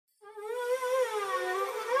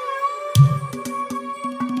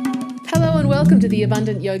Welcome to the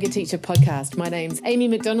Abundant Yoga Teacher podcast. My name's Amy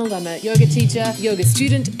McDonald. I'm a yoga teacher, yoga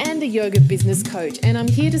student, and a yoga business coach. And I'm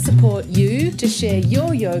here to support you to share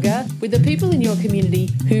your yoga with the people in your community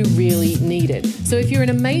who really need it. So if you're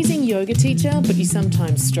an amazing yoga teacher, but you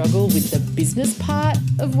sometimes struggle with the business part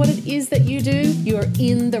of what it is that you do, you're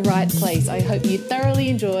in the right place. I hope you thoroughly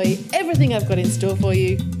enjoy everything I've got in store for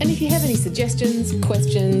you. And if you have any suggestions,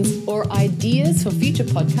 questions, or ideas for future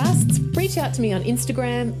podcasts, reach out to me on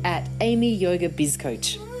Instagram at Amy Yoga Biz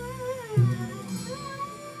Coach.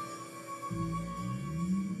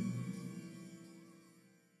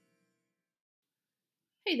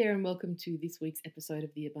 Hey there, and welcome to this week's episode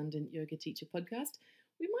of the Abundant Yoga Teacher podcast.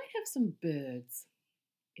 We might have some birds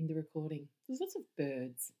in the recording. There's lots of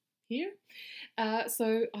birds here.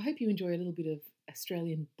 So I hope you enjoy a little bit of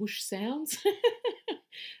Australian bush sounds.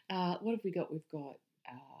 What have we got? We've got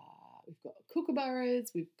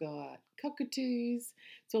kookaburras, we've got cockatoos.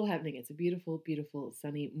 It's all happening. It's a beautiful, beautiful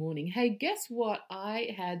sunny morning. Hey, guess what?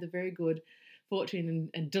 I had the very good fortune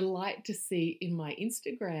and delight to see in my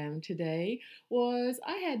Instagram today was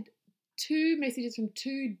I had two messages from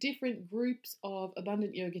two different groups of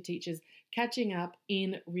abundant yoga teachers catching up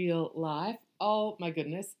in real life. Oh my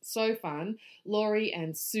goodness, so fun. Laurie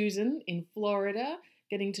and Susan in Florida,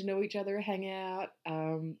 getting to know each other, hang out.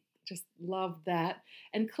 Just love that.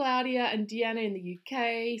 And Claudia and Deanna in the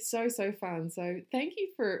UK, so fun. So thank you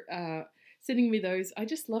for sending me those. I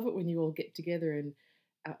just love it when you all get together and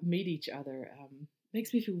meet each other.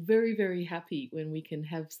 Makes me feel very, very happy when we can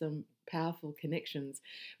have some powerful connections,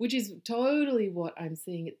 which is totally what I'm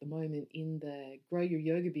seeing at the moment in the Grow Your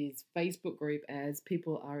Yoga Biz Facebook group as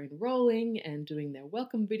people are enrolling and doing their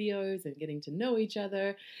welcome videos and getting to know each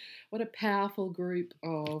other. What a powerful group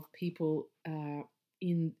of people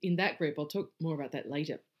in that group. I'll talk more about that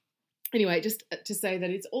later. Anyway, just to say that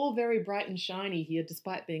it's all very bright and shiny here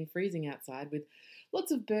despite being freezing outside, with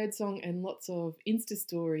lots of birdsong and lots of Insta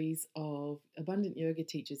stories of abundant yoga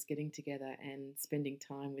teachers getting together and spending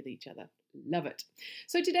time with each other. Love it.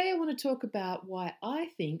 So today I want to talk about why I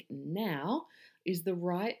think now is the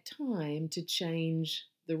right time to change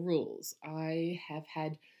the rules. I have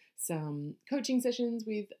had some coaching sessions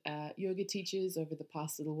with yoga teachers over the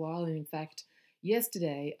past little while, and in fact,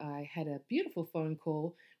 yesterday I had a beautiful phone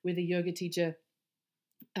call with a yoga teacher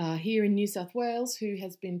here in New South Wales who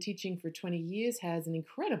has been teaching for 20 years, has an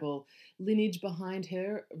incredible lineage behind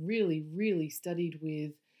her, really studied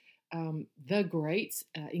with the greats,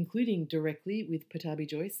 including directly with Pattabhi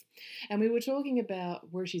Jois. And we were talking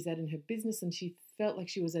about where she's at in her business, and she felt like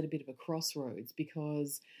she was at a bit of a crossroads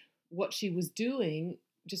because what she was doing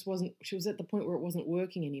just wasn't, she was at the point where it wasn't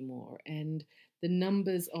working anymore. And the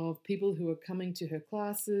numbers of people who were coming to her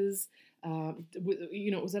classes,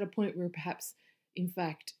 it was at a point where perhaps, in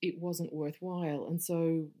fact, it wasn't worthwhile. And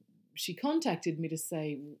so she contacted me to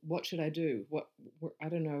say, what should I do? I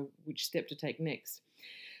don't know which step to take next.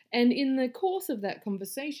 And in the course of that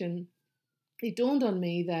conversation, it dawned on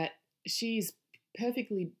me that she's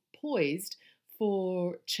perfectly poised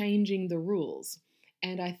for changing the rules.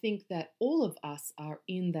 And I think that all of us are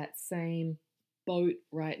in that same boat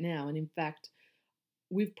right now. And in fact,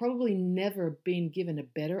 we've probably never been given a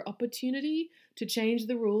better opportunity to change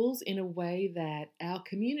the rules in a way that our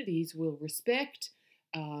communities will respect,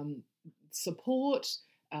 support,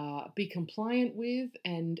 be compliant with,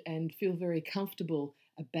 and feel very comfortable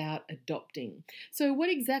about adopting. So what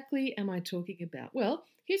exactly am I talking about? Well,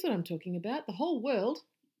 here's what I'm talking about. The whole world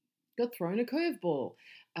got thrown a curveball.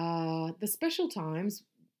 The special times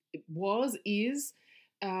is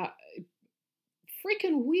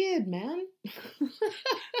freaking weird, man.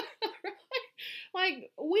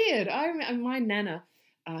 Like, weird. I remember my nana,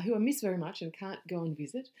 who I miss very much and can't go and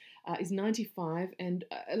visit, is 95. And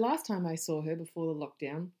last time I saw her before the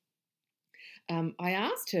lockdown, I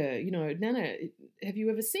asked her, Nana, have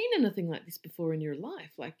you ever seen anything like this before in your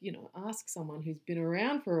life? Like, ask someone who's been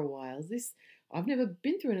around for a while. I've never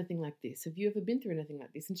been through anything like this. Have you ever been through anything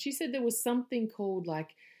like this? And she said there was something called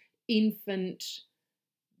like infant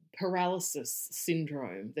paralysis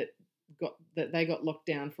syndrome that they got locked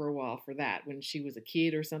down for a while for that when she was a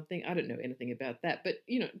kid or something. I don't know anything about that, but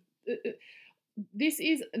this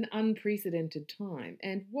is an unprecedented time.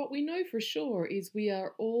 And what we know for sure is we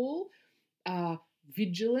are all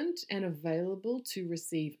vigilant and available to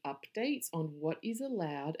receive updates on what is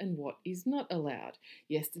allowed and what is not allowed.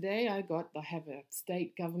 Yesterday I have a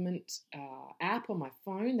state government app on my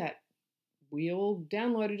phone that we all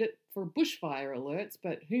downloaded it for bushfire alerts,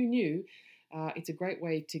 but who knew? It's a great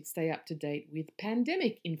way to stay up to date with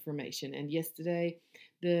pandemic information. And yesterday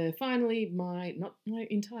Finally, not my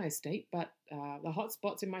entire state, but the hot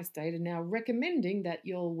spots in my state are now recommending that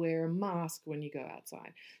you'll wear a mask when you go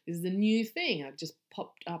outside. This is a new thing. I've just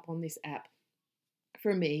popped up on this app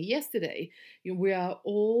for me yesterday. We are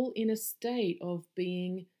all in a state of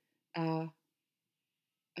being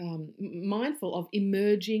mindful of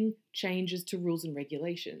emerging changes to rules and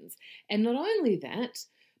regulations. And not only that,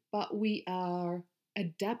 but we are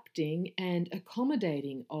adapting and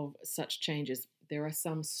accommodating of such changes. There are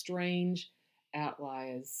some strange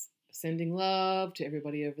outliers. Sending love to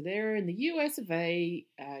everybody over there in the US of A.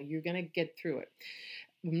 You're going to get through it.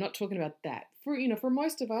 I'm not talking about that. For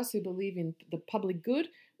most of us who believe in the public good,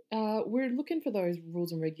 we're looking for those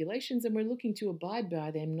rules and regulations, and we're looking to abide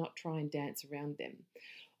by them, not try and dance around them.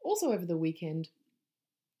 Also, over the weekend,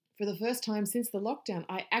 for the first time since the lockdown,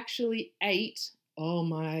 I actually ate, oh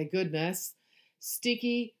my goodness,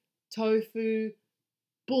 sticky tofu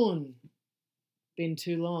bun. Been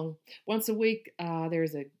too long. Once a week, there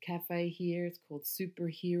is a cafe here. It's called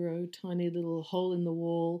Superhero, tiny little hole in the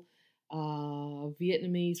wall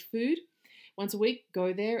Vietnamese food. Once a week,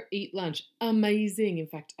 go there, eat lunch. Amazing. In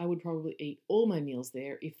fact, I would probably eat all my meals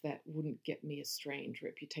there if that wouldn't get me a strange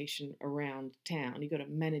reputation around town. You've got to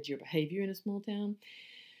manage your behavior in a small town.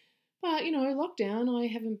 But, lockdown, I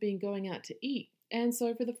haven't been going out to eat. And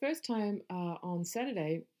so for the first time on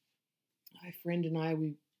Saturday, my friend and I,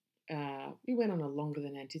 we went on a longer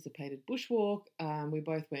than anticipated bushwalk. We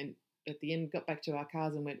both went, at the end, got back to our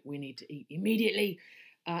cars and went, we need to eat immediately.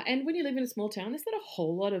 And when you live in a small town, there's not a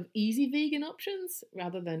whole lot of easy vegan options,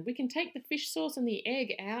 rather than we can take the fish sauce and the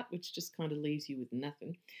egg out, which just kind of leaves you with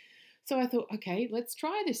nothing. So I thought, okay, let's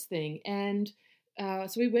try this thing. And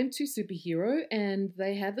so we went to Superhero, and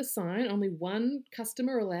they had the sign, only one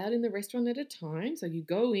customer allowed in the restaurant at a time. So you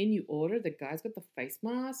go in, you order, the guy's got the face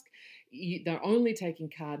mask. They're only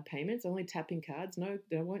taking card payments, only tapping cards. No,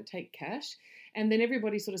 they won't take cash. And then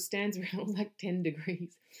everybody sort of stands around, like 10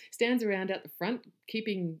 degrees, stands around out the front,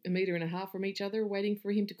 keeping 1.5 meters from each other, waiting for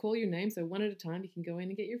him to call your name. So one at a time, you can go in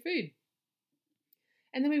and get your food.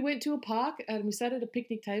 And then we went to a park and we sat at a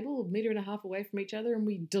picnic table 1.5 meters away from each other, and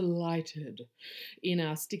we delighted in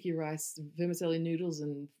our sticky rice, vermicelli noodles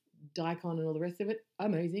and daikon and all the rest of it.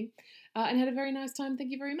 Amazing. And had a very nice time.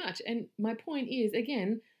 Thank you very much. And my point is,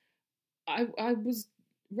 again, I was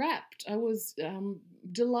rapt. I was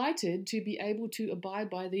delighted to be able to abide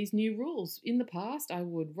by these new rules. In the past, I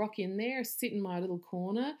would rock in there, sit in my little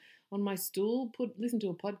corner on my stool, listen to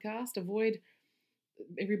a podcast, avoid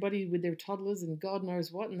everybody with their toddlers and God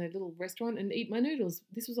knows what in their little restaurant, and eat my noodles.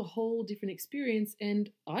 This was a whole different experience, and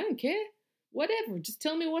I don't care. Whatever, just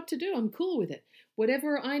tell me what to do. I'm cool with it.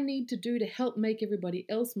 Whatever I need to do to help make everybody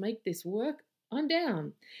else make this work, I'm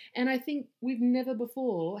down. And I think we've never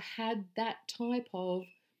before had that type of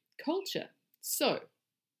culture. So,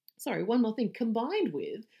 sorry, one more thing, combined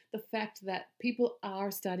with the fact that people are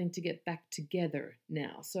starting to get back together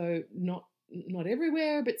now. So not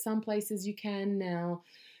everywhere, but some places you can now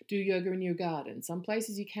do yoga in your garden. Some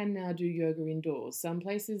places you can now do yoga indoors. Some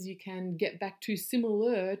places you can get back to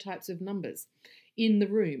similar types of numbers in the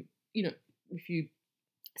room. If you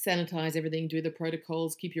sanitize everything, do the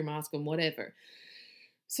protocols, keep your mask on, whatever.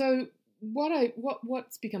 So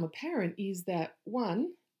what's become apparent is that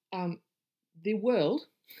one, the world,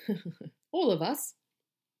 all of us,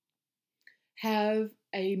 have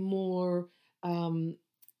a more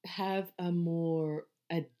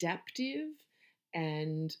adaptive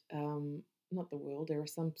and not the world. There are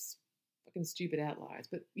some fucking stupid outliers,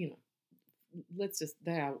 but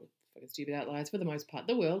they are fucking stupid outliers for the most part.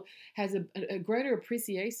 The world has a greater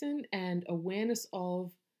appreciation and awareness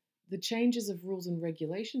of the changes of rules and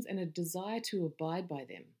regulations and a desire to abide by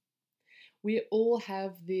them. We all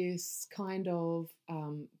have this kind of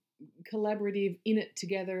collaborative, in it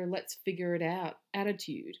together, let's figure it out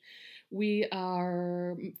attitude. We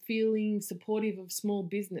are feeling supportive of small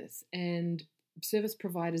business and service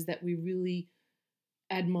providers that we really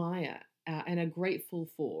admire and are grateful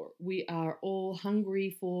for. We are all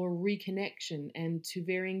hungry for reconnection, and to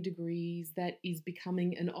varying degrees that is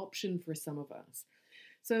becoming an option for some of us.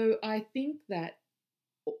 So I think that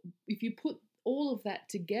if you put all of that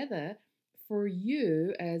together, for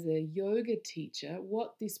you as a yoga teacher,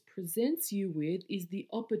 what this presents you with is the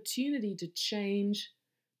opportunity to change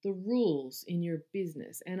the rules in your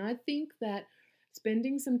business. And I think that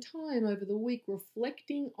spending some time over the week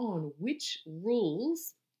reflecting on which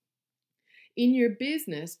rules in your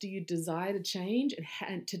business do you desire to change,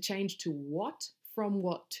 and to change to what, from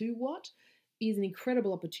what to what, is an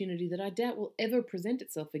incredible opportunity that I doubt will ever present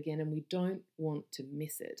itself again, and we don't want to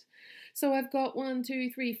miss it. So I've got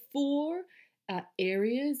 4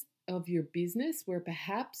 areas of your business where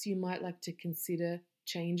perhaps you might like to consider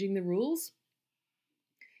changing the rules?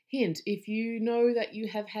 Hint, if you know that you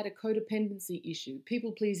have had a codependency issue,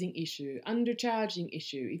 people pleasing issue, undercharging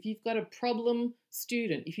issue, if you've got a problem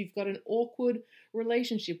student, if you've got an awkward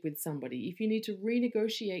relationship with somebody, if you need to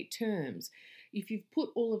renegotiate terms, if you've put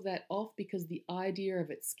all of that off because the idea of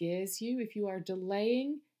it scares you, if you are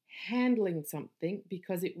delaying handling something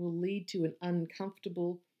because it will lead to an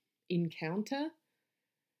uncomfortable encounter,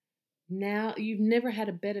 now you've never had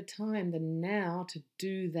a better time than now to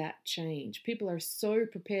do that change. People are so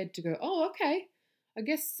prepared to go, oh, okay, I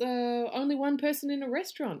guess only one person in a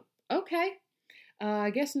restaurant. Okay. I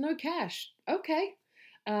guess no cash. Okay.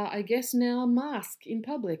 I guess now mask in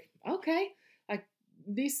public. Okay. Like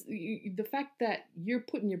the fact that you're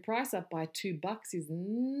putting your price up by $2 is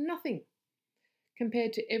nothing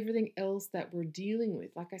compared to everything else that we're dealing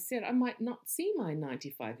with. Like I said, I might not see my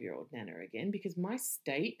 95-year-old Nana again because my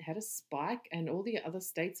state had a spike and all the other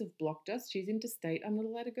states have blocked us. She's interstate. I'm not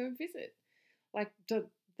allowed to go visit. Like,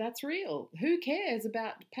 that's real. Who cares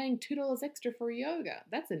about paying $2 extra for yoga?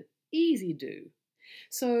 That's an easy do.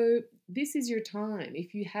 So this is your time.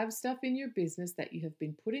 If you have stuff in your business that you have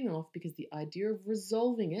been putting off because the idea of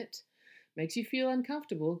resolving it makes you feel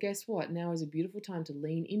uncomfortable, guess what? Now is a beautiful time to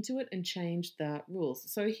lean into it and change the rules.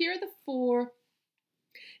 So here are the 4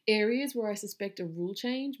 areas where I suspect a rule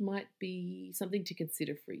change might be something to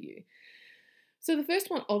consider for you. So the first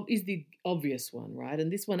one is the obvious one, right?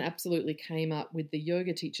 And this one absolutely came up with the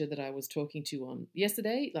yoga teacher that I was talking to on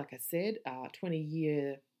yesterday. Like I said,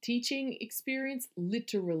 20-year teaching experience,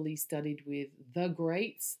 literally studied with the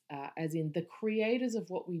greats, as in the creators of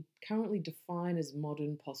what we currently define as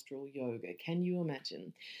modern postural yoga. Can you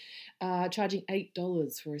imagine? Charging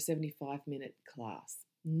 $8 for a 75-minute class.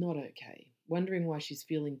 Not okay. Wondering why she's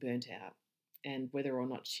feeling burnt out and whether or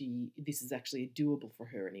not this is actually doable for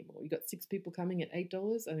her anymore. You got 6 people coming at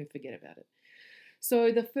 $8? I mean, forget about it.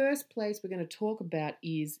 So the first place we're going to talk about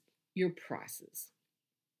is your prices.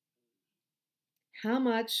 How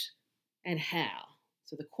much and how.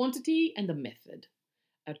 So the quantity and the method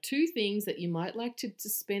are 2 things that you might like to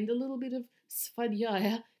spend a little bit of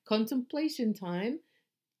svadhyaya, contemplation time,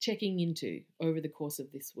 checking into over the course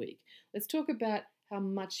of this week. Let's talk about how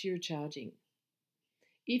much you're charging.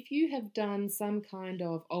 If you have done some kind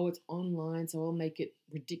of, it's online, so I'll make it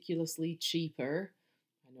ridiculously cheaper.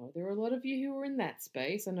 I know there are a lot of you who are in that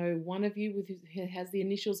space. I know one of you who has the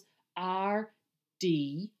initials RD.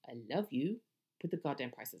 I love you. Put the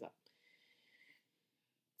goddamn prices up.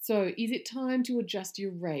 So is it time to adjust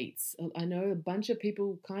your rates? I know a bunch of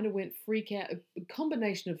people kind of went freak out, a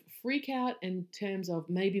combination of freak out in terms of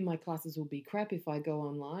maybe my classes will be crap if I go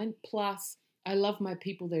online, plus I love my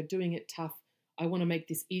people, they're doing it tough, I want to make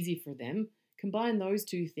this easy for them. Combine those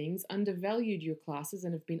 2 things, undervalued your classes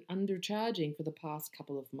and have been undercharging for the past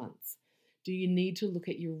couple of months. Do you need to look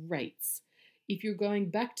at your rates? If you're going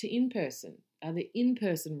back to in-person, are the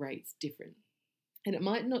in-person rates different? And it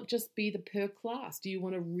might not just be the per class. Do you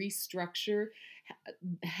want to restructure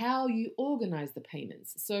how you organize the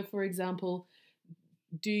payments? So, for example,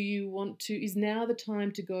 is now the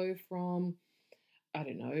time to go from, I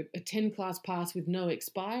don't know, a 10-class pass with no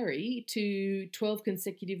expiry to 12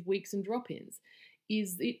 consecutive weeks and drop-ins?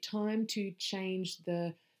 Is it time to change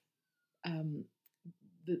the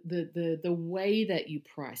way that you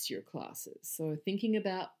price your classes? So thinking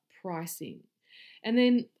about pricing. And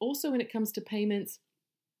then also when it comes to payments,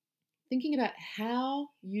 thinking about how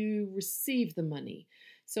you receive the money.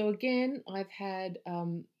 So again, I've had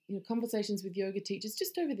conversations with yoga teachers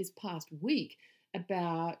just over this past week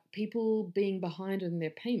about people being behind on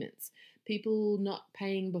their payments, people not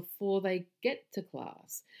paying before they get to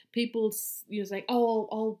class, people saying,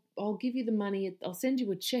 I'll give you the money, I'll send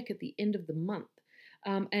you a check at the end of the month,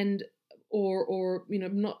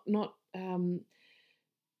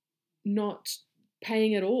 not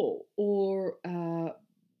paying at all, or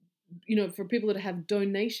for people that have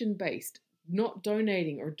donation based, not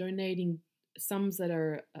donating or donating sums that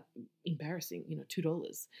are embarrassing,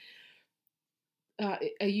 $2.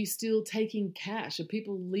 Are you still taking cash? Are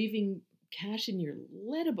people leaving cash in your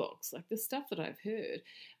letterbox? Like the stuff that I've heard.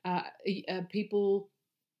 A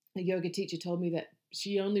yoga teacher told me that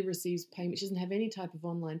she only receives payment. She doesn't have any type of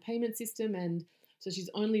online payment system, and so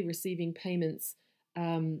she's only receiving payments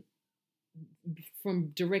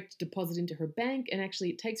from direct deposit into her bank. And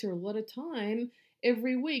actually, it takes her a lot of time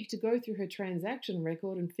every week to go through her transaction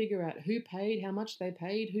record and figure out who paid, how much they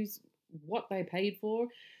paid, what they paid for,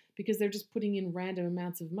 because they're just putting in random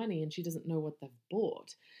amounts of money and she doesn't know what they've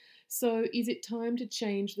bought. So is it time to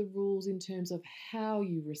change the rules in terms of how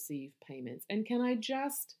you receive payments? And can I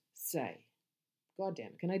just say, God damn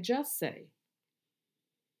it, can I just say,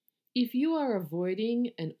 if you are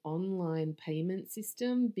avoiding an online payment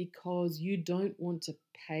system because you don't want to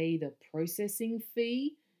pay the processing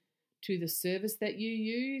fee to the service that you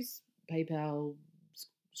use, PayPal,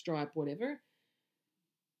 Stripe, whatever,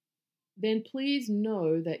 then please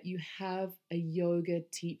know that you have a yoga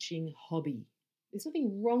teaching hobby. There's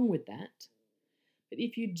nothing wrong with that. But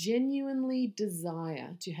if you genuinely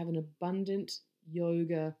desire to have an abundant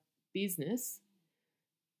yoga business,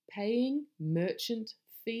 paying merchant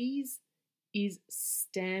fees is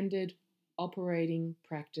standard operating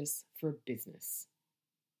practice for business.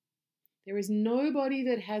 There is nobody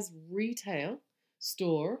that has retail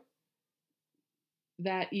store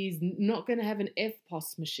that is not going to have an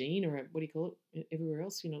FPOS machine or what do you call it everywhere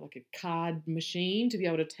else, like a card machine to be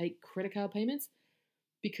able to take credit card payments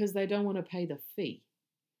because they don't want to pay the fee.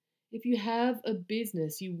 If you have a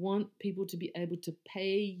business, you want people to be able to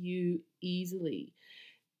pay you easily.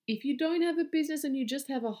 If you don't have a business and you just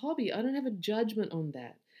have a hobby, I don't have a judgment on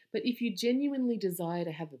that. But if you genuinely desire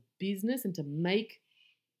to have a business and to make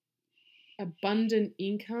abundant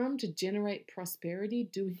income, to generate prosperity,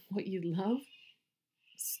 doing what you love,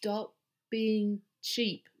 stop being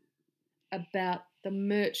cheap about the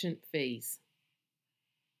merchant fees.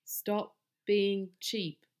 Stop being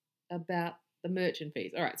cheap about the merchant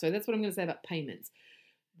fees. All right, so that's what I'm going to say about payments.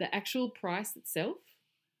 The actual price itself,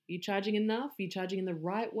 are you charging enough? Are you charging in the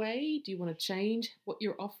right way? Do you want to change what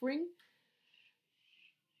you're offering?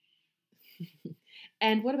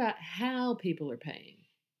 And what about how people are paying?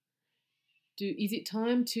 Is it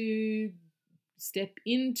time to step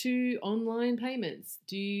into online payments?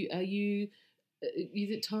 Is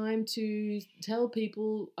it time to tell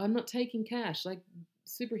people I'm not taking cash, like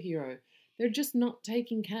Superhero? They're just not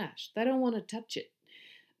taking cash. They don't want to touch it.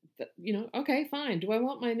 Okay, fine. Do I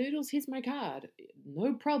want my noodles? Here's my card.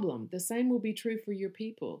 No problem. The same will be true for your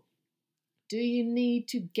people. Do you need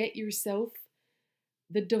to get yourself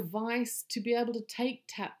the device to be able to take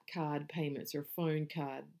tap card payments or phone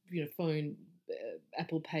card, phone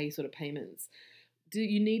Apple Pay sort of payments? Do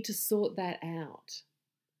you need to sort that out?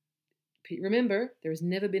 Remember, there has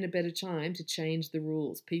never been a better time to change the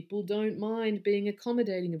rules. People don't mind being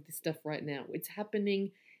accommodating of this stuff right now. It's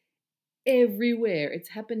happening everywhere. It's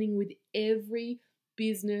happening with every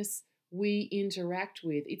business we interact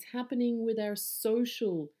with. It's happening with our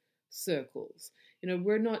social circles.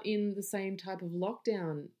 We're not in the same type of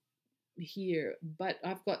lockdown here, but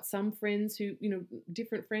I've got some friends who,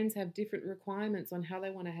 different friends have different requirements on how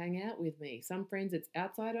they want to hang out with me. Some friends, it's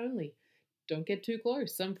outside only. Don't get too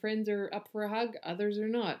close. Some friends are up for a hug, others are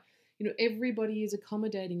not. Everybody is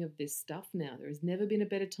accommodating of this stuff now. There has never been a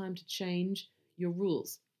better time to change your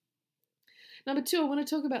rules. Number 2, I want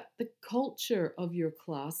to talk about the culture of your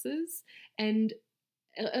classes and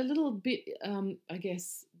a little bit,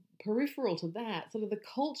 peripheral to that, sort of the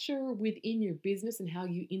culture within your business and how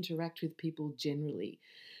you interact with people generally.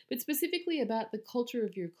 But specifically about the culture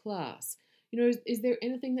of your class, is there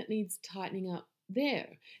anything that needs tightening up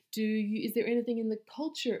there? Is there anything in the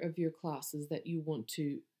culture of your classes that you want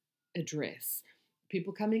to address?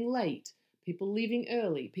 People coming late, people leaving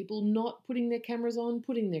early, people not putting their cameras on,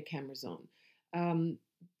 putting their cameras on.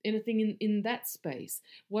 Anything in that space?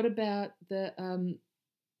 What about the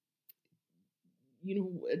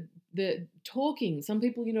the talking? Some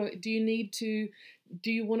people, do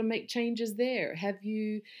you want to make changes there? Have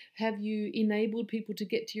you enabled people to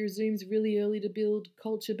get to your Zooms really early to build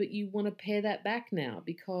culture, but you want to pare that back now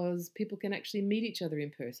because people can actually meet each other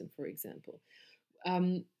in person, for example?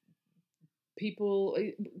 People,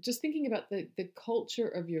 just thinking about the culture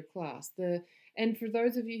of your class, and for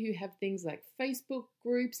those of you who have things like Facebook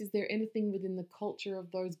groups, is there anything within the culture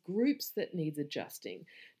of those groups that needs adjusting?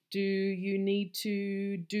 Do you need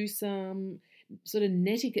to do some sort of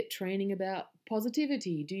netiquette training about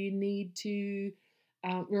positivity? Do you need to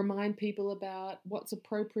remind people about what's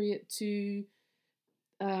appropriate to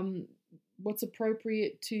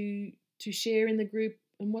share in the group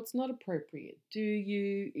and what's not appropriate?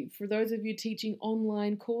 For those of you teaching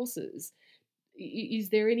online courses, is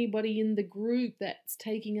there anybody in the group that's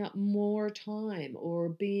taking up more time or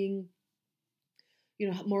being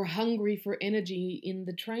more hungry for energy in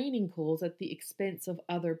the training calls at the expense of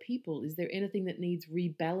other people? Is there anything that needs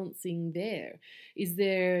rebalancing there?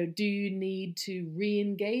 Do you need to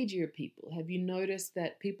re-engage your people? Have you noticed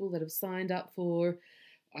that people that have signed up for,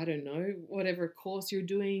 I don't know, whatever course you're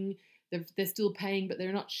doing, they're still paying, but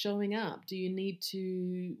they're not showing up? Do you need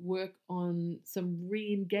to work on some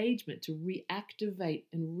re-engagement to reactivate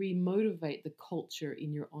and remotivate the culture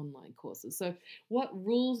in your online courses? So what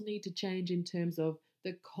rules need to change in terms of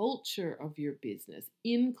the culture of your business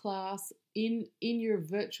in class, in your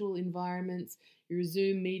virtual environments, your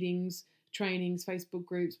Zoom meetings, trainings, Facebook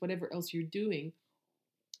groups, whatever else you're doing?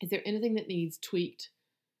 Is there anything that needs tweaked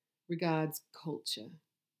regards culture?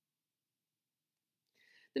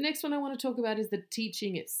 The next one I want to talk about is the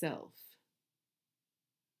teaching itself.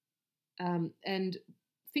 And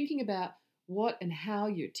thinking about what and how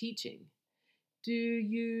you're teaching. Do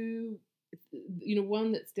you,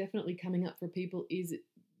 one that's definitely coming up for people is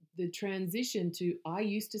the transition to, I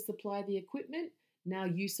used to supply the equipment, now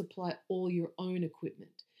you supply all your own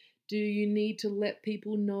equipment. Do you need to let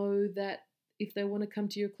people know that if they want to come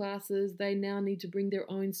to your classes, they now need to bring their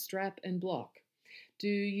own strap and block? Do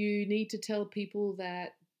you need to tell people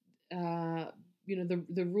that,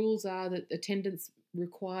 the rules are that attendance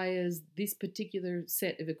requires this particular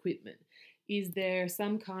set of equipment? Is there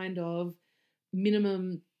some kind of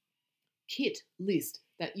minimum kit list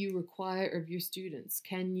that you require of your students?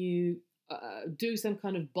 Can you do some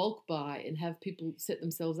kind of bulk buy and have people set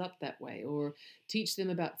themselves up that way, or teach them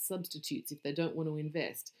about substitutes if they don't want to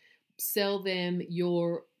invest? Sell them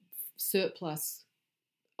your surplus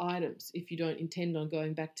items if you don't intend on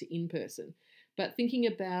going back to in-person. But thinking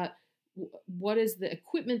about what is the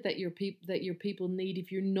equipment that your people need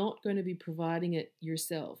if you're not going to be providing it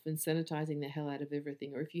yourself and sanitizing the hell out of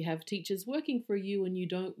everything, or if you have teachers working for you and you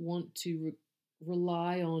don't want to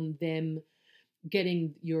rely on them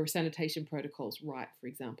getting your sanitation protocols right, for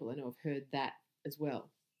example. I know I've heard that as well.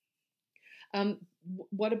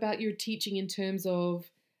 What about your teaching in terms of,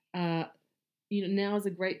 now is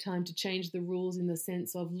a great time to change the rules in the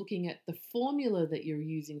sense of looking at the formula that you're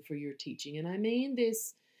using for your teaching. And I mean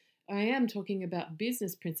this, I am talking about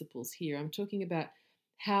business principles here. I'm talking about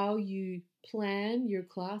how you plan your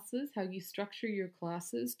classes, how you structure your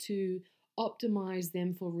classes to optimize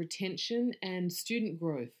them for retention and student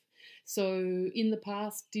growth. So in the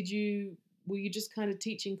past, were you just kind of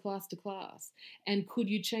teaching class to class? And could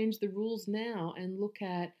you change the rules now and look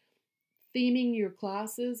at theming your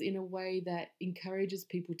classes in a way that encourages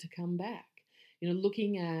people to come back?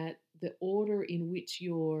 Looking at the order in which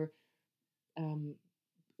your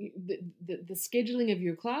the scheduling of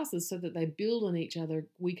your classes so that they build on each other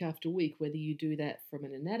week after week, whether you do that from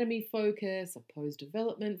an anatomy focus, a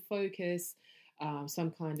post-development focus, some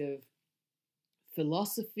kind of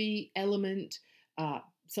philosophy element,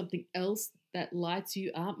 something else that lights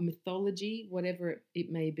you up, mythology, whatever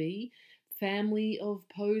it may be, family of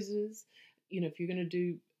poses. If you're going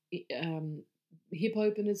to do hip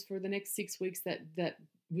openers for the next 6 weeks, that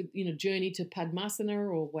with journey to Padmasana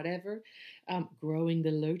or whatever, growing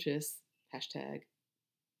the lotus, hashtag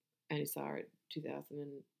Anusara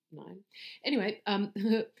 2009. Anyway,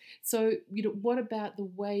 so what about the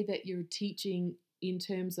way that you're teaching in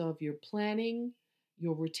terms of your planning,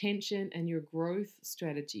 your retention, and your growth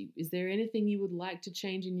strategy? Is there anything you would like to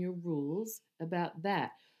change in your rules about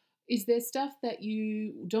that? Is there stuff that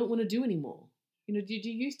you don't want to do anymore? Did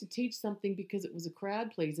you used to teach something because it was a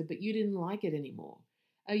crowd pleaser, but you didn't like it anymore?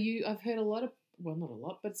 I've heard a lot of, well, not a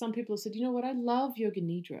lot, but some people have said, you know what, I love Yoga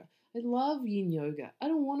Nidra. I love Yin Yoga. I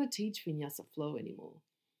don't want to teach Vinyasa Flow anymore.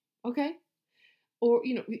 Okay? Or,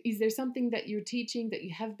 is there something that you're teaching, that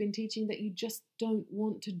you have been teaching, that you just don't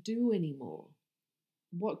want to do anymore?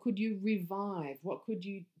 What could you revive? What could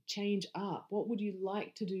you change up? What would you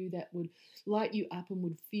like to do that would light you up and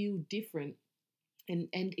would feel different and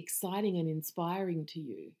exciting and inspiring to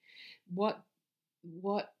you? What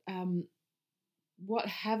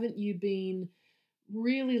haven't you been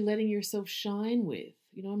really letting yourself shine with?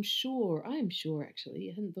 I am sure actually,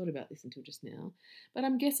 I hadn't thought about this until just now, but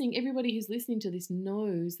I'm guessing everybody who's listening to this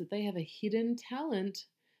knows that they have a hidden talent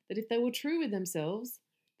that if they were true with themselves,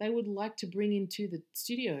 they would like to bring into the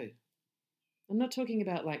studio. I'm not talking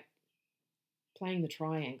about like playing the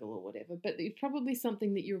triangle or whatever, but it's probably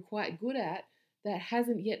something that you're quite good at that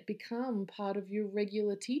hasn't yet become part of your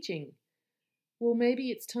regular teaching. Well, maybe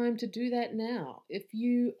it's time to do that now. If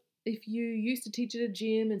you used to teach at a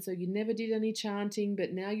gym and so you never did any chanting,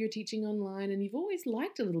 but now you're teaching online and you've always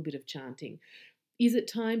liked a little bit of chanting, is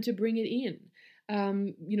it time to bring it in?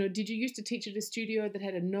 Did you used to teach at a studio that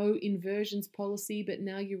had a no inversions policy, but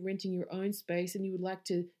now you're renting your own space and you would like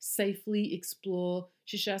to safely explore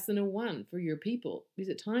Shishasana 1 for your people? Is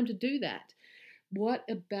it time to do that? What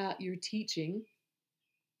about your teaching?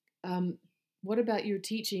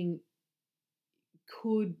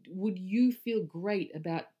 Would you feel great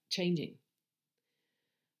about changing?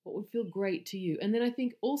 What would feel great to you? And then I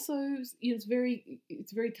think also, it's very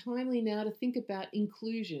timely now to think about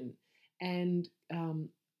inclusion and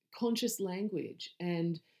conscious language,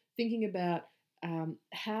 and thinking about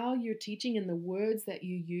how you're teaching and the words that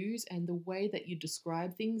you use and the way that you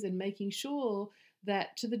describe things, and making sure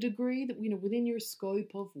that to the degree that within your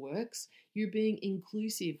scope of works, you're being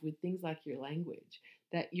inclusive with things like your language,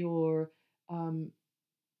 that you're um,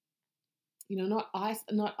 not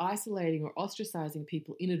isolating or ostracizing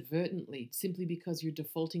people inadvertently simply because you're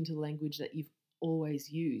defaulting to the language that you've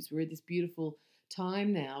always used. We're at this beautiful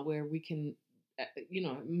time now where we can,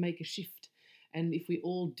 make a shift, and if we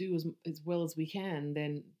all do as well as we can,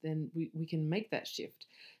 then we can make that shift.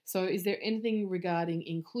 So, is there anything regarding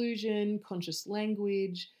inclusion, conscious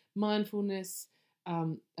language, mindfulness,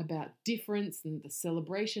 about difference and the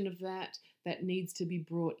celebration of that needs to be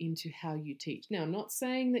brought into how you teach? Now, I'm not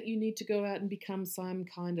saying that you need to go out and become some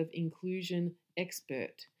kind of inclusion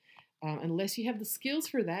expert. Unless you have the skills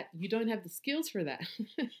for that, you don't have the skills for that.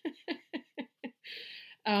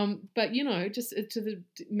 But just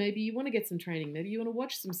maybe you want to get some training, maybe you want to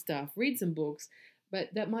watch some stuff, read some books, but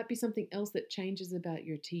that might be something else that changes about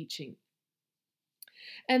your teaching.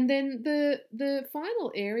 And then the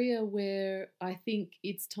final area where I think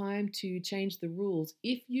it's time to change the rules,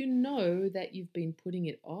 if you know that you've been putting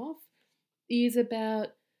it off, is about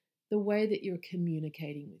the way that you're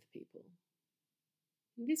communicating with people.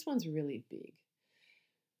 And this one's really big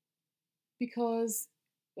because,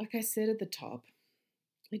 like I said at the top,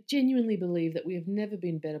 I genuinely believe that we have never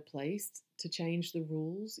been better placed to change the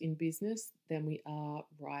rules in business than we are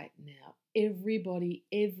right now. Everybody,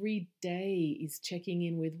 every day, is checking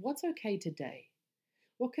in with what's okay today?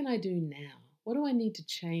 What can I do now? What do I need to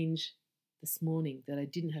change this morning that I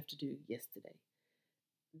didn't have to do yesterday?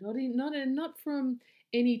 Not from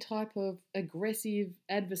any type of aggressive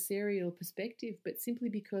adversarial perspective, but simply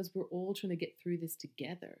because we're all trying to get through this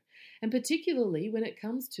together. And particularly when it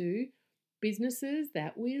comes to businesses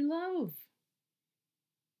that we love,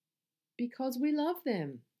 because we love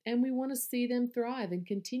them and we want to see them thrive and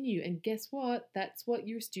continue. And guess what? That's what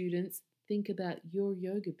your students think about your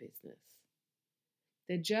yoga business.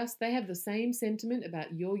 They have the same sentiment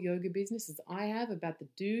about your yoga business as I have about the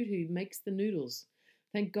dude who makes the noodles.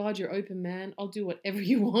 Thank God you're open, man. I'll do whatever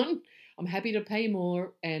you want. I'm happy to pay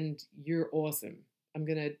more, and you're awesome. I'm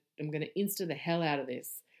gonna Insta the hell out of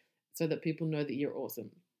this so that people know that you're awesome.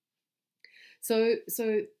 So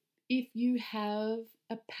if you have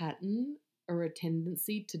a pattern or a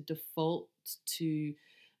tendency to default to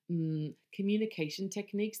communication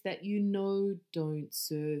techniques that don't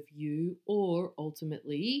serve you or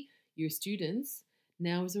ultimately your students,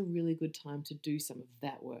 now is a really good time to do some of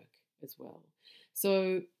that work as well.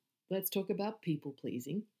 So let's talk about people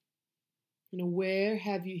pleasing. Where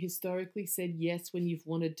have you historically said yes when you've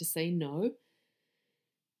wanted to say no?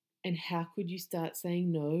 And how could you start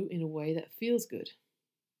saying no in a way that feels good?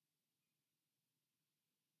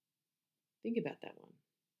 Think about that one.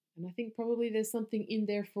 And I think probably there's something in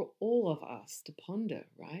there for all of us to ponder,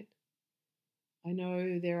 right? I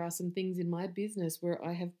know there are some things in my business where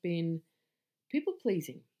I have been people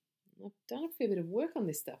pleasing. I've done a fair bit of work on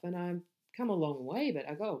this stuff and I've come a long way, but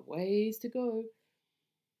I got ways to go.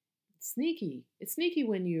 It's sneaky. It's sneaky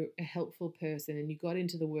when you're a helpful person and you got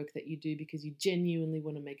into the work that you do because you genuinely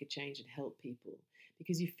want to make a change and help people,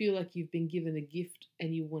 because you feel like you've been given a gift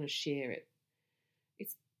and you want to share it.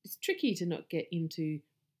 It's tricky to not get into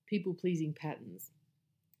people-pleasing patterns.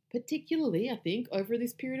 Particularly, I think, over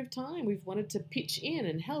this period of time, we've wanted to pitch in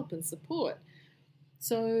and help and support.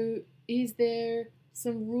 So is there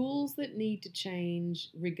some rules that need to change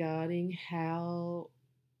regarding how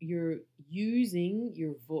you're using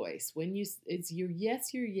your voice? When it's your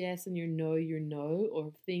yes, and your no,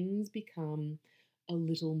 or things become a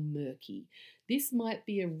little murky. This might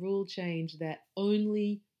be a rule change that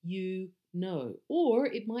only you know, or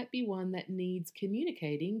it might be one that needs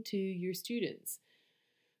communicating to your students.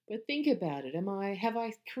 But think about it. Have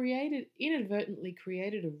I inadvertently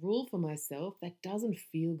created a rule for myself that doesn't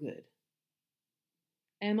feel good?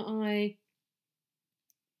 Am I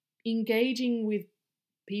engaging with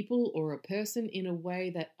people or a person in a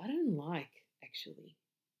way that I don't like, actually?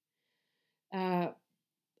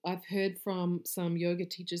 I've heard from some yoga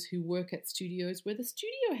teachers who work at studios where the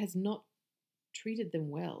studio has not treated them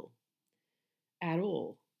well at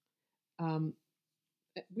all,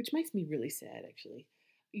 which makes me really sad, actually.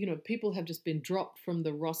 People have just been dropped from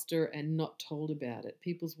the roster and not told about it.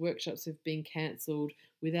 People's workshops have been cancelled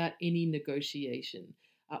without any negotiation.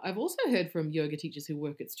 I've also heard from yoga teachers who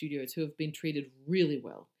work at studios who have been treated really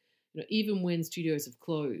well. Even when studios have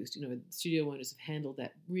closed, studio owners have handled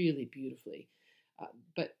that really beautifully.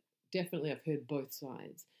 But definitely I've heard both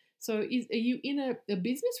sides. So are you in a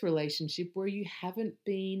business relationship where you haven't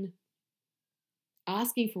been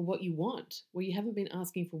asking for what you want where you haven't been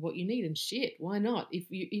asking for what you need. And shit, why not?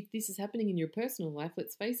 If this is happening in your personal life,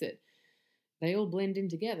 let's face it, they all blend in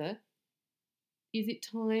together. Is it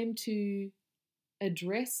time to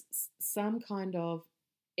address some kind of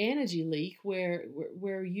energy leak where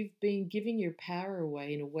you've been giving your power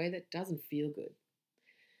away in a way that doesn't feel good?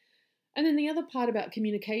 And then the other part about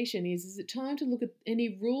communication is it time to look at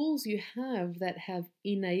any rules you have that have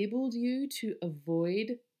enabled you to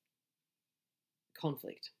avoid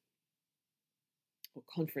conflict or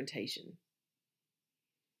confrontation?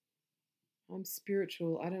 I'm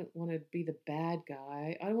spiritual. I don't want to be the bad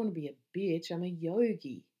guy. I don't want to be a bitch. I'm a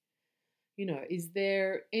yogi. Is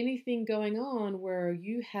there anything going on where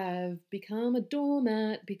you have become a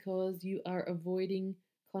doormat because you are avoiding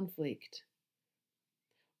conflict?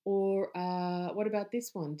 Or what about this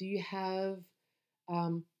one? Do you have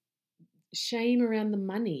shame around the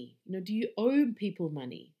money? Do you owe people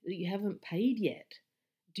money that you haven't paid yet?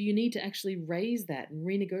 Do you need to actually raise that and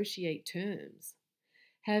renegotiate terms?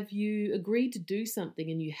 Have you agreed to do something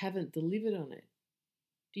and you haven't delivered on it?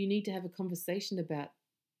 Do you need to have a conversation about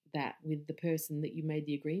that with the person that you made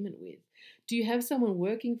the agreement with? Do you have someone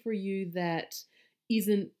working for you that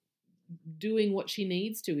isn't doing what she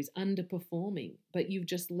needs to, is underperforming, but you've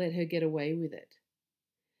just let her get away with it?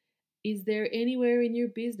 Is there anywhere in your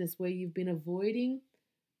business where you've been avoiding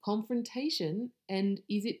confrontation, and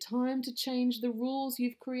is it time to change the rules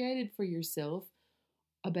you've created for yourself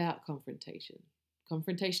about confrontation?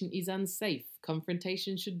 Confrontation is unsafe.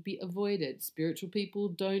 Confrontation should be avoided. Spiritual people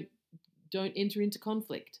don't enter into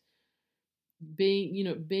conflict. Being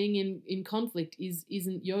in conflict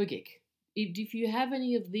isn't yogic. If you have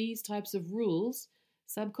any of these types of rules,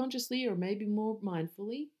 subconsciously or maybe more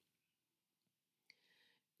mindfully,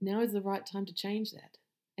 now is the right time to change that.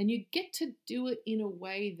 And you get to do it in a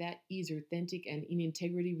way that is authentic and in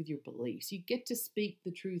integrity with your beliefs. You get to speak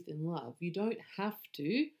the truth in love. You don't have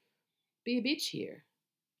to be a bitch here.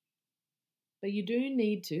 But you do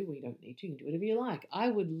need to, well, you don't need to, you can do whatever you like. I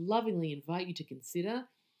would lovingly invite you to consider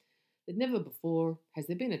that never before has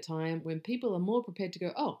there been a time when people are more prepared to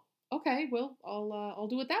go, oh, okay, well, I'll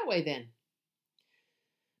do it that way then.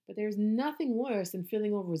 But there's nothing worse than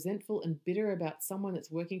feeling all resentful and bitter about someone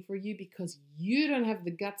that's working for you because you don't have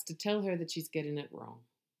the guts to tell her that she's getting it wrong.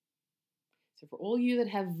 So for all you that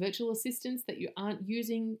have virtual assistants that you aren't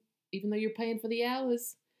using, even though you're paying for the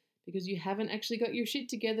hours, because you haven't actually got your shit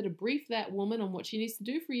together to brief that woman on what she needs to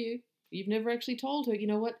do for you, you've never actually told her, you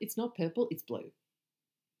know what, it's not purple, it's blue.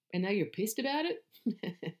 And now you're pissed about it?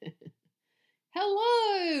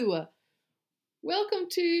 Hello! Welcome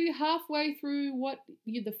to halfway through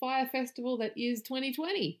the fire festival that is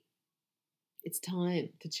 2020. It's time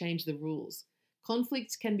to change the rules.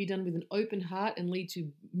 Conflicts can be done with an open heart and lead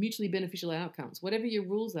to mutually beneficial outcomes. Whatever your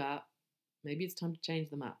rules are, maybe it's time to change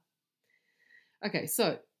them up. Okay,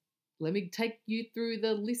 so let me take you through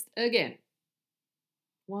the list again.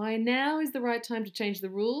 Why now is the right time to change the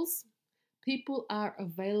rules? People are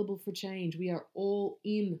available for change. We are all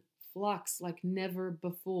in flux like never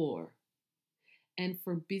before. And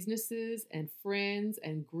for businesses and friends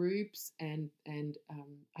and groups and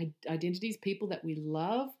identities, people that we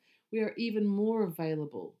love, we are even more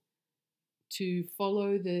available to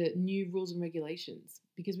follow the new rules and regulations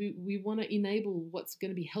because we want to enable what's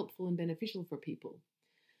going to be helpful and beneficial for people.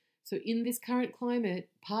 So in this current climate,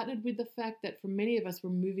 partnered with the fact that for many of us,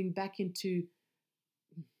 we're moving back into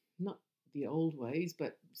not the old ways,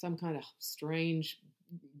 but some kind of strange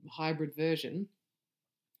hybrid version,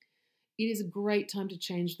 it is a great time to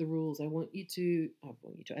change the rules. I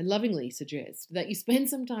lovingly suggest that you spend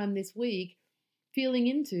some time this week feeling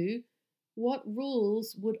into what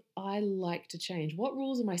rules would I like to change? What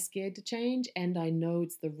rules am I scared to change? And I know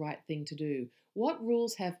it's the right thing to do. What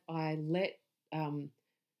rules have I let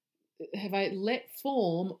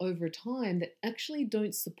form over time that actually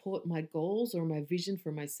don't support my goals or my vision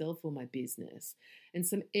for myself or my business? And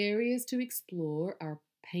some areas to explore are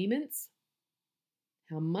payments,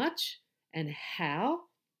 how much and how,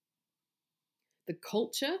 the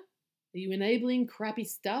culture. Are you enabling crappy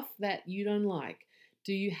stuff that you don't like?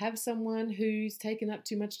 Do you have someone who's taken up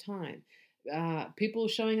too much time? People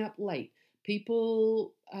showing up late?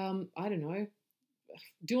 People,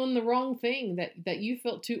 doing the wrong thing that you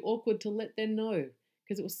felt too awkward to let them know?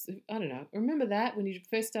 Because it was, remember that when you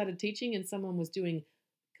first started teaching and someone was doing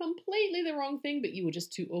completely the wrong thing, but you were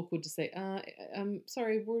just too awkward to say,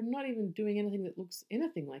 sorry, we're not even doing anything that looks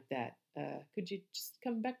anything like that. Could you just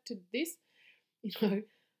come back to this?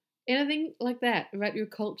 Anything like that about your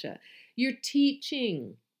culture. You're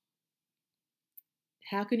teaching.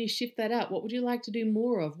 How can you shift that up? What would you like to do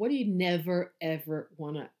more of? What do you never, ever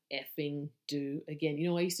want to effing do again. You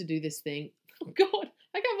know, I used to do this thing. Oh, God,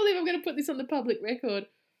 I can't believe I'm going to put this on the public record.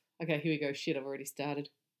 Okay, here we go. Shit, I've already started.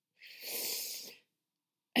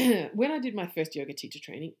 When I did my first yoga teacher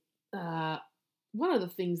training, one of the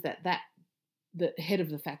things that the head of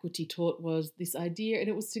the faculty taught was this idea, and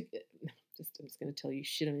it was to I'm just going to tell you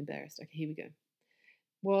shit, I'm embarrassed. Okay, here we go.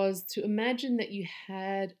 Was to imagine that you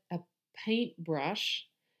had a paintbrush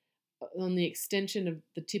on the extension of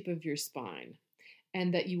the tip of your spine,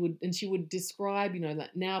 and that she would describe,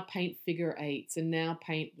 like now paint figure eights and now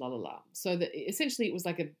paint la la la. So that essentially it was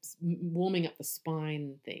like a warming up the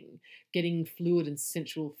spine thing, getting fluid and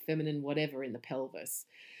sensual, feminine, whatever in the pelvis.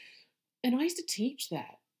 And I used to teach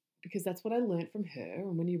that because that's what I learned from her.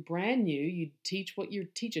 And when you're brand new, you teach what your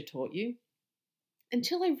teacher taught you.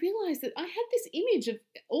 Until I realized that I had this image of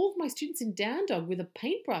all of my students in Down Dog with a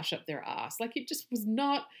paintbrush up their ass. Like it just was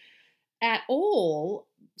not at all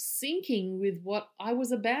syncing with what I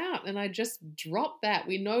was about. And I just dropped that.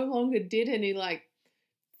 We no longer did any like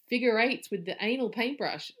figure eights with the anal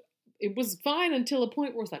paintbrush. It was fine until a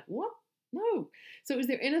point where it's like, what? No. So is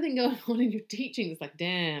there anything going on in your teaching that's like,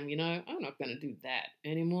 damn, I'm not going to do that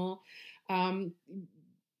anymore.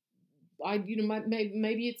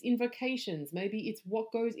 Maybe it's invocations, maybe it's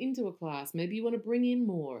what goes into a class, maybe you want to bring in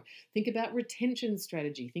more. Think about retention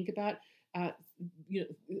strategy. Think about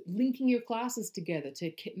linking your classes together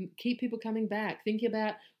to keep people coming back. Think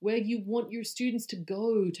about where you want your students to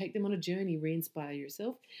go. Take them on a journey, re-inspire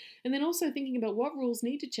yourself. And then also thinking about what rules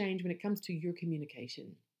need to change when it comes to your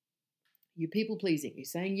communication. You're people-pleasing. You're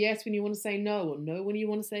saying yes when you want to say no, or no when you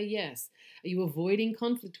want to say yes. Are you avoiding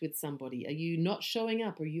conflict with somebody? Are you not showing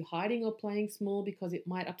up? Are you hiding or playing small because it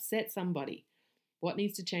might upset somebody? What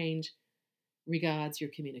needs to change regards your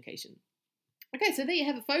communication? Okay, so there you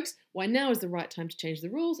have it, folks. Why now is the right time to change the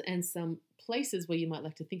rules, and some places where you might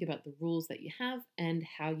like to think about the rules that you have and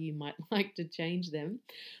how you might like to change them.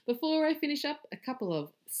 Before I finish up, a couple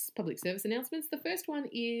of public service announcements. The first one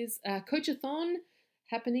is Coachathon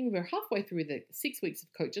happening. We're halfway through the 6 weeks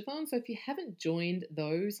of Coachathon, so if you haven't joined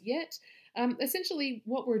those yet, essentially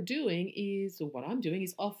what I'm doing is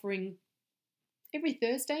offering every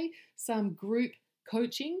Thursday some group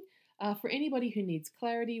coaching for anybody who needs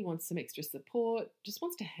clarity, wants some extra support, just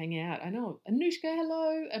wants to hang out. I know, Anushka,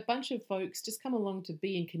 hello, a bunch of folks just come along to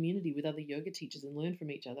be in community with other yoga teachers and learn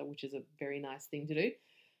from each other, which is a very nice thing to do.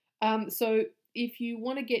 So if you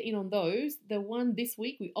want to get in on those, the one this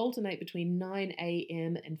week, we alternate between 9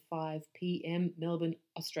 a.m. and 5 p.m. Melbourne,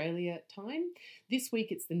 Australia time. This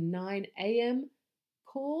week it's the 9 a.m.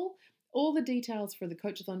 call. All the details for the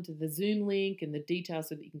Coachathon to the Zoom link and the details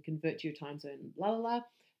so that you can convert to your time zone,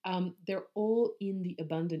 they're all in the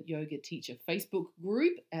Abundant Yoga Teacher Facebook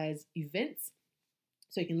group as events.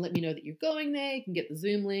 So you can let me know that you're going there. You can get the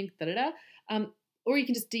Zoom link, or you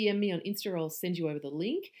can just DM me on Insta, or I'll send you over the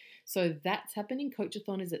link. So that's happening.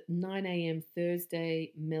 Coachathon is at 9 a.m.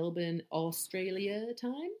 Thursday, Melbourne, Australia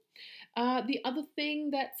time. The other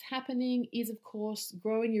thing that's happening is, of course,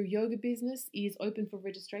 Growing Your Yoga Business is open for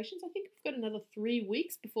registrations. I think we've got another 3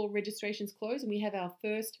 weeks before registrations close, and we have our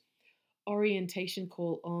first orientation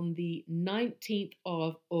call on the 19th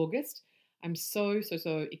of August. I'm so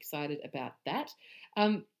excited about that.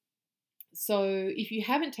 So if you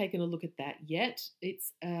haven't taken a look at that yet,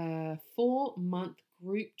 it's a 4-month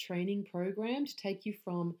group training program to take you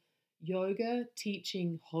from yoga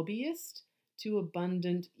teaching hobbyist to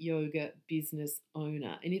abundant yoga business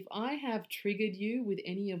owner. And if I have triggered you with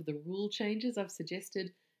any of the rule changes I've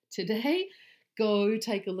suggested today, go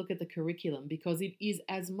take a look at the curriculum, because it is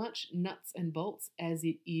as much nuts and bolts as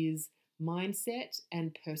it is mindset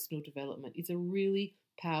and personal development. It's a really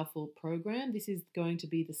powerful program. This is going to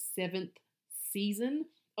be the 7th season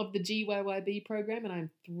of the GYYB program, and I'm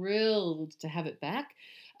thrilled to have it back.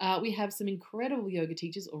 We have some incredible yoga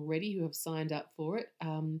teachers already who have signed up for it.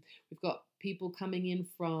 We've got people coming in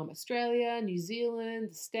from Australia, New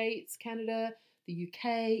Zealand, the States, Canada, the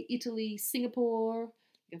UK, Italy, Singapore.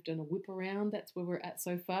 I've done a whip around. That's where we're at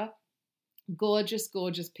so far. Gorgeous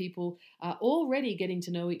people are already getting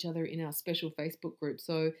to know each other in our special Facebook group.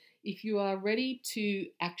 So if you are ready to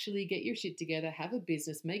actually get your shit together, have a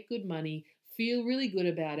business, make good money, feel really good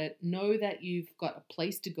about it, know that you've got a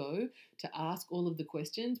place to go to ask all of the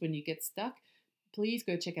questions when you get stuck, please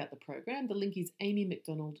go check out the program. The link is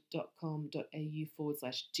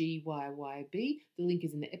amymcdonald.com.au/GYYB. The link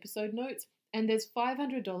is in the episode notes. And there's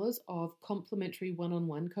 $500 of complimentary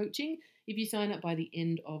one-on-one coaching if you sign up by the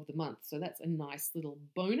end of the month. So that's a nice little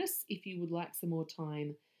bonus if you would like some more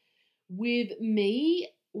time with me.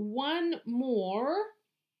 One more.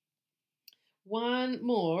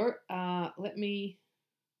 Let me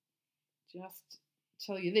just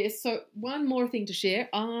tell you this. So one more thing to share.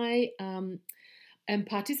 I am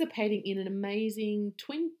participating in an amazing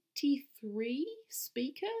 23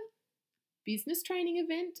 speaker business training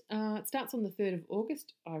event. It starts on the 3rd of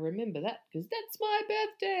August. I remember that because that's my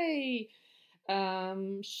birthday.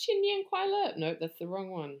 Xinyan Kuai Le. No, that's the wrong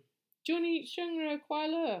one. Juni Shengre Kuai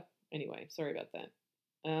Le. Anyway, sorry about that.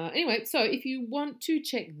 Anyway, so if you want to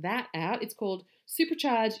check that out, it's called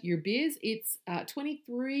Supercharge Your Biz. It's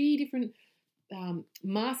 23 different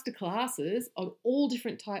master classes on all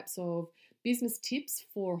different types of business tips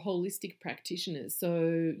for holistic practitioners.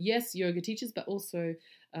 So yes, yoga teachers, but also,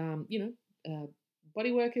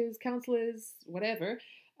 body workers, counselors, whatever.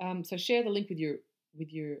 So share the link with your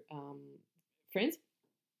friends.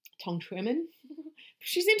 Tong Tremen.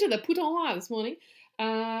 She's into the putonghua this morning.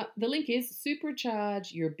 The link is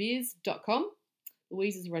superchargeyourbiz.com.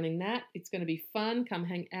 Louise is running that. It's going to be fun. Come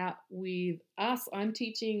hang out with us. I'm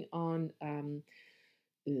teaching on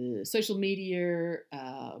social media,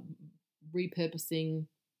 repurposing,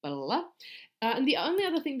 blah, blah, blah. And the only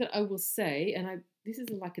other thing that I will say, and this is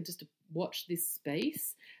like just a watch this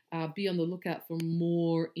space, be on the lookout for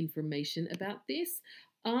more information about this.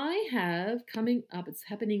 I have coming up, it's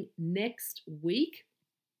happening next week.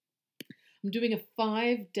 I'm doing a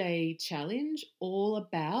 5-day challenge all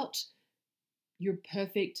about your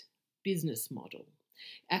perfect business model.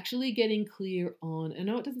 Actually getting clear on, I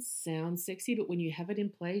know it doesn't sound sexy, but when you have it in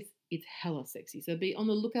place, it's hella sexy. So be on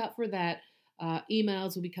the lookout for that.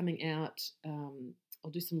 Emails will be coming out.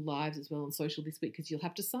 I'll do some lives as well on social this week because you'll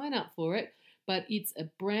have to sign up for it. But it's a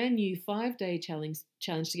brand new 5-day challenge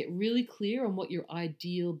to get really clear on what your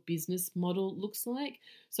ideal business model looks like.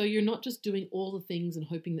 So you're not just doing all the things and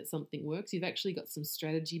hoping that something works. You've actually got some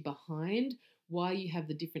strategy behind why you have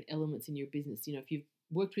the different elements in your business. You know, if you've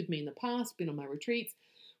worked with me in the past, been on my retreats,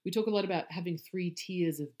 we talk a lot about having 3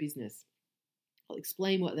 tiers of business. I'll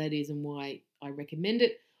explain what that is and why I recommend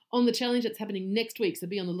it on the challenge that's happening next week, so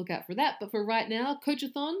be on the lookout for that. But for right now,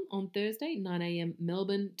 Coachathon on Thursday, 9 a.m.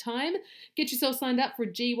 Melbourne time. Get yourself signed up for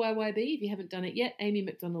GYYB if you haven't done it yet,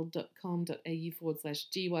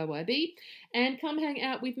 amymcdonald.com.au/GYYB. And come hang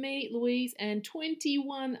out with me, Louise, and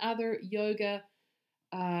 21 other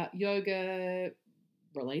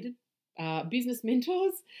yoga-related business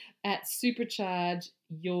mentors at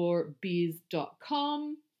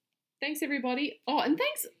superchargeyourbiz.com. Thanks, everybody. Oh, and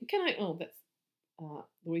thanks, that's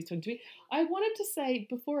Louise talking to me. I wanted to say,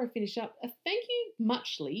 before I finish up, a thank you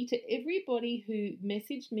muchly to everybody who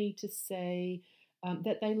messaged me to say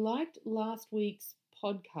that they liked last week's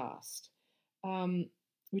podcast,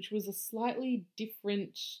 which was a slightly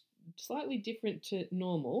different to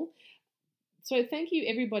normal. So thank you,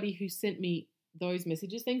 everybody who sent me those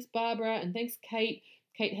messages. Thanks, Barbara, and thanks, Kate.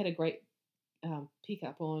 Kate had a great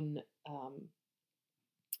pick-up on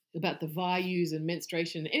about the values and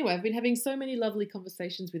menstruation. Anyway, I've been having so many lovely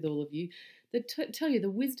conversations with all of you that tell you the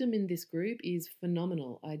wisdom in this group is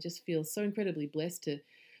phenomenal. I just feel so incredibly blessed to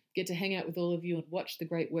get to hang out with all of you and watch the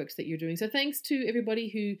great works that you're doing. So thanks to everybody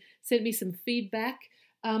who sent me some feedback.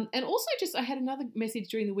 And also I had another message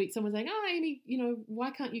during the week, someone saying, Amy,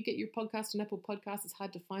 why can't you get your podcast on Apple Podcasts? It's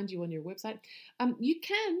hard to find you on your website. You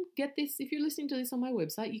can get this, if you're listening to this on my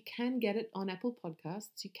website, you can get it on Apple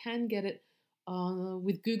Podcasts. You can get it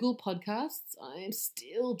with Google Podcasts. I am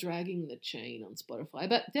still dragging the chain on Spotify,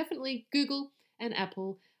 but definitely Google and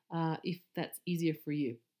Apple if that's easier for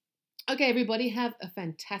you. Okay, everybody, have a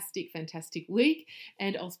fantastic, fantastic week,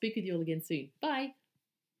 and I'll speak with you all again soon. Bye.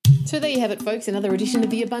 So there you have it, folks, another edition of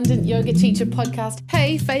the Abundant Yoga Teacher podcast.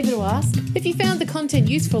 Hey, favour to ask, if you found the content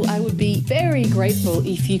useful, I would be very grateful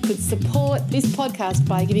if you could support this podcast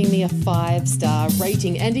by giving me a 5-star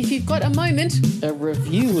rating. And if you've got a moment, a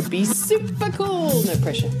review would be super cool. No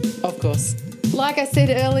pressure, of course. Like I said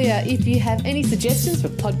earlier, if you have any suggestions for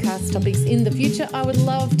podcast topics in the future, I would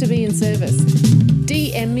love to be in service.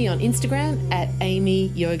 DM me on Instagram at Amy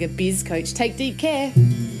Yoga Biz Coach. Take deep care.